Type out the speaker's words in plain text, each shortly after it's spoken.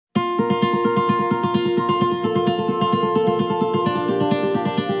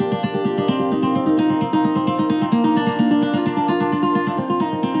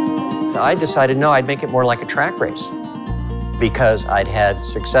I decided, no, I'd make it more like a track race, because I'd had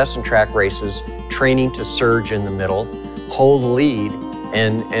success in track races, training to surge in the middle, hold the lead,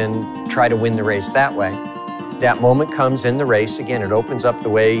 and try to win the race that way. That moment comes in the race. Again, it opens up the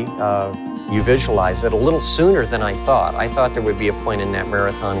way you visualize it a little sooner than I thought. I thought there would be a point in that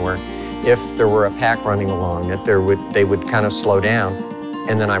marathon where if there were a pack running along, that they would kind of slow down,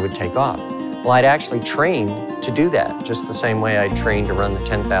 and then I would take off. Well, I'd actually trained to do that, just the same way I'd trained to run the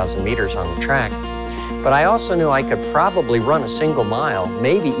 10,000 meters on the track. But I also knew I could probably run a single mile,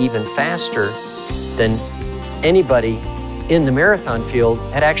 maybe even faster than anybody in the marathon field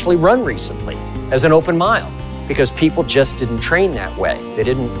had actually run recently as an open mile, because people just didn't train that way.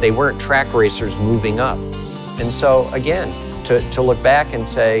 They weren't track racers moving up. And so again, to look back and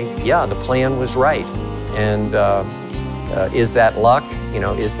say, yeah, the plan was right. And is that luck? You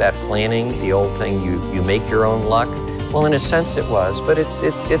know, is that planning? The old thing, you make your own luck? Well, in a sense it was, but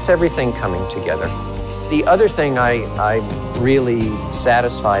it's everything coming together. The other thing I'm really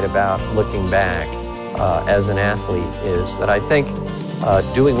satisfied about looking back as an athlete is that I think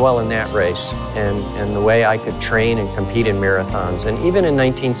doing well in that race and the way I could train and compete in marathons, and even in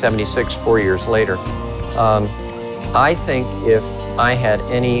 1976, 4 years later, I think if I had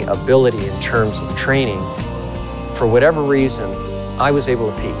any ability in terms of training, for whatever reason, I was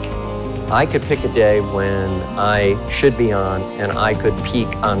able to peak. I could pick a day when I should be on, and I could peak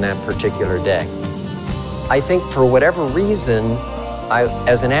on that particular day. I think for whatever reason,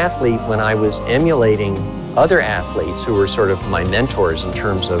 as an athlete, when I was emulating other athletes who were sort of my mentors in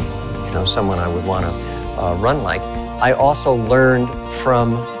terms of, you know, someone I would want to run like, I also learned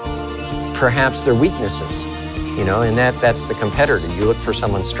from perhaps their weaknesses, you know, and that's the competitor. You look for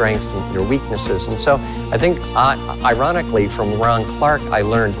someone's strengths and their weaknesses. And so I think, ironically, from Ron Clark, I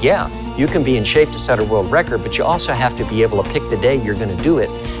learned, yeah, you can be in shape to set a world record, but you also have to be able to pick the day you're going to do it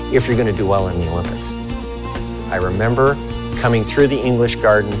if you're going to do well in the Olympics. I remember coming through the English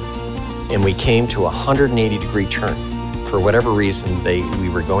Garden, and we came to a 180-degree turn. For whatever reason, we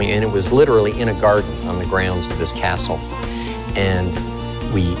were going, and it was literally in a garden on the grounds of this castle. And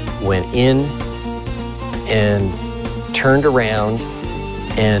we went in and turned around,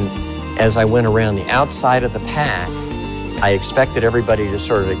 and as I went around the outside of the pack, I expected everybody to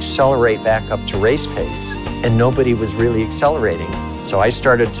sort of accelerate back up to race pace, and nobody was really accelerating. So I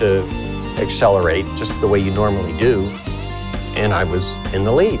started to accelerate just the way you normally do, and I was in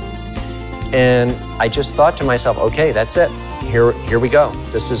the lead. And I just thought to myself, okay, that's it. Here we go.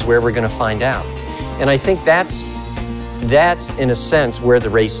 This is where we're going to find out. And I think that's in a sense where the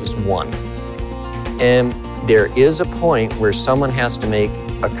race is won. And there is a point where someone has to make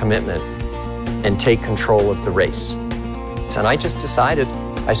a commitment and take control of the race. And I just decided,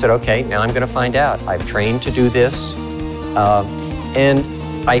 I said, okay, now I'm going to find out. I've trained to do this.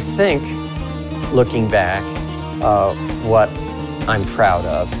 And I think, looking back, what I'm proud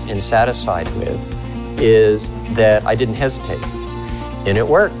of and satisfied with is that I didn't hesitate, and it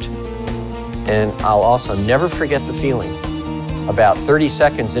worked. And I'll also never forget the feeling. About 30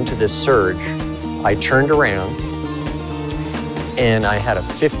 seconds into this surge, I turned around and I had a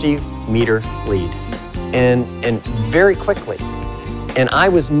 50-meter lead, and very quickly. And I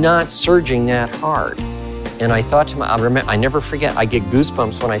was not surging that hard. And I thought to myself, I never forget, I get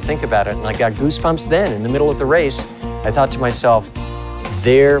goosebumps when I think about it, and I got goosebumps then in the middle of the race. I thought to myself,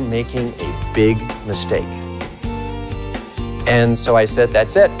 they're making a big mistake. And so I said,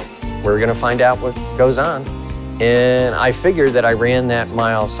 that's it. We're going to find out what goes on. And I figured that I ran that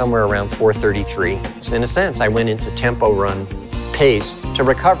mile somewhere around 4:33. So in a sense, I went into tempo run pace to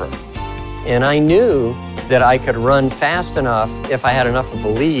recover. And I knew that I could run fast enough, if I had enough of a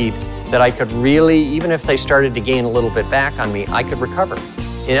lead, that I could really, even if they started to gain a little bit back on me, I could recover.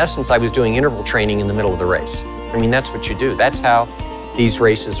 In essence, I was doing interval training in the middle of the race. I mean, that's what you do. That's how these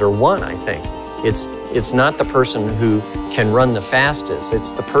races are won, I think. It's not the person who can run the fastest,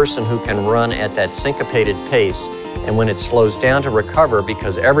 it's the person who can run at that syncopated pace, and when it slows down to recover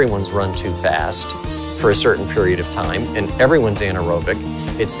because everyone's run too fast for a certain period of time, and everyone's anaerobic,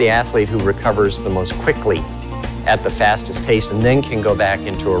 it's the athlete who recovers the most quickly at the fastest pace and then can go back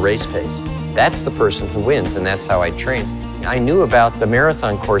into a race pace. That's the person who wins, and that's how I train. I knew about the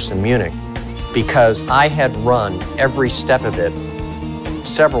marathon course in Munich because I had run every step of it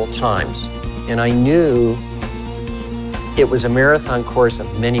several times, and I knew it was a marathon course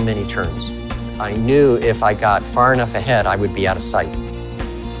of many, many turns. I knew if I got far enough ahead, I would be out of sight.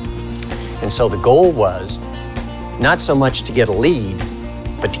 And so the goal was not so much to get a lead,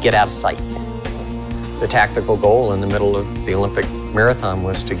 but to get out of sight. The tactical goal in the middle of the Olympic marathon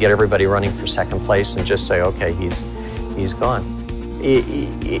was to get everybody running for second place and just say, okay, he's gone.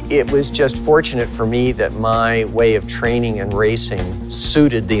 it was just fortunate for me that my way of training and racing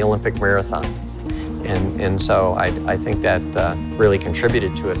suited the Olympic marathon. And so I think that really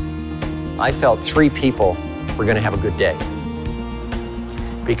contributed to it. I felt 3 people were going to have a good day,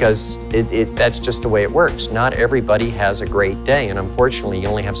 because that's just the way it works. Not everybody has a great day, and unfortunately you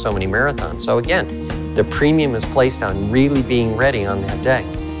only have so many marathons. So again, the premium is placed on really being ready on that day.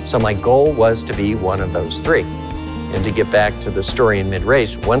 So my goal was to be one of those 3. And to get back to the story in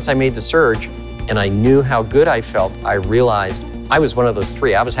mid-race, once I made the surge and I knew how good I felt, I realized I was one of those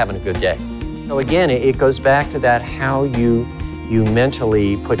 3. I was having a good day. So again, it goes back to that, how you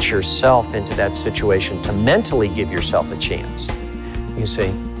mentally put yourself into that situation to mentally give yourself a chance, you see.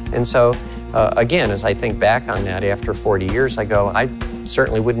 And so again, as I think back on that after 40 years, I go, I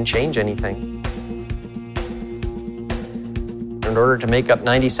certainly wouldn't change anything. In order to make up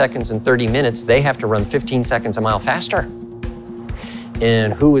 90 seconds in 30 minutes, they have to run 15 seconds a mile faster.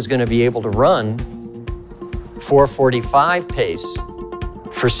 And who is going to be able to run 4:45 pace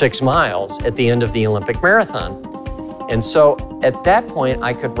for 6 miles at the end of the Olympic marathon? And so at that point,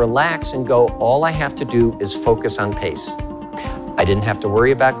 I could relax and go, all I have to do is focus on pace. I didn't have to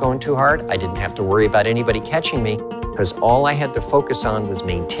worry about going too hard. I didn't have to worry about anybody catching me, because all I had to focus on was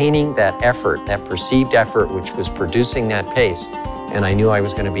maintaining that effort, that perceived effort, which was producing that pace, and I knew I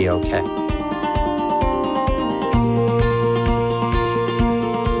was going to be okay.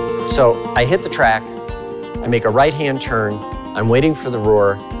 So I hit the track, I make a right-hand turn, I'm waiting for the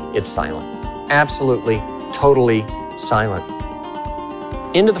roar, it's silent. Absolutely, totally silent.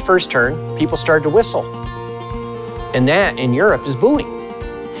 Into the first turn, people started to whistle, and that in Europe is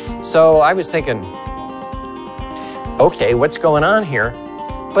booing. So I was thinking, okay, what's going on here?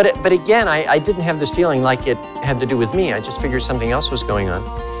 But again, I didn't have this feeling like it had to do with me. I just figured something else was going on.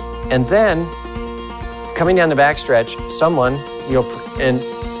 And then, coming down the backstretch, someone, and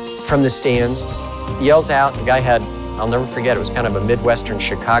from the stands, yells out. The guy had, I'll never forget, it was kind of a Midwestern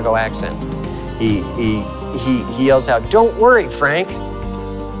Chicago accent. He yells out, "Don't worry, Frank."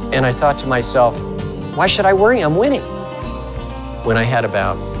 And I thought to myself, why should I worry? I'm winning. When I had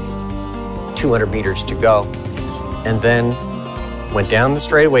about 200 meters to go, and then went down the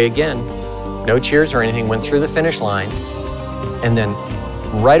straightaway again, no cheers or anything, went through the finish line, and then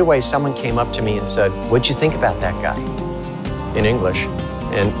right away someone came up to me and said, "What'd you think about that guy?" in English.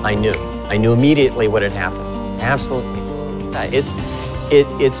 And I knew immediately what had happened. Absolutely.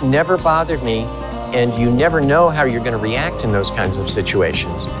 It's never bothered me, and you never know how you're going to react in those kinds of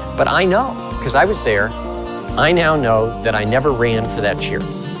situations. But I know, because I was there, I now know that I never ran for that cheer.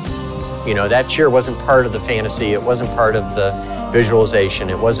 You know, that cheer wasn't part of the fantasy, it wasn't part of the visualization,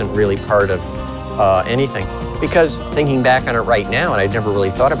 it wasn't really part of anything. Because thinking back on it right now, and I'd never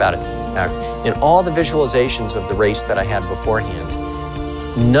really thought about it, in all the visualizations of the race that I had beforehand,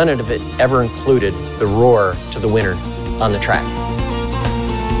 none of it ever included the roar to the winner on the track.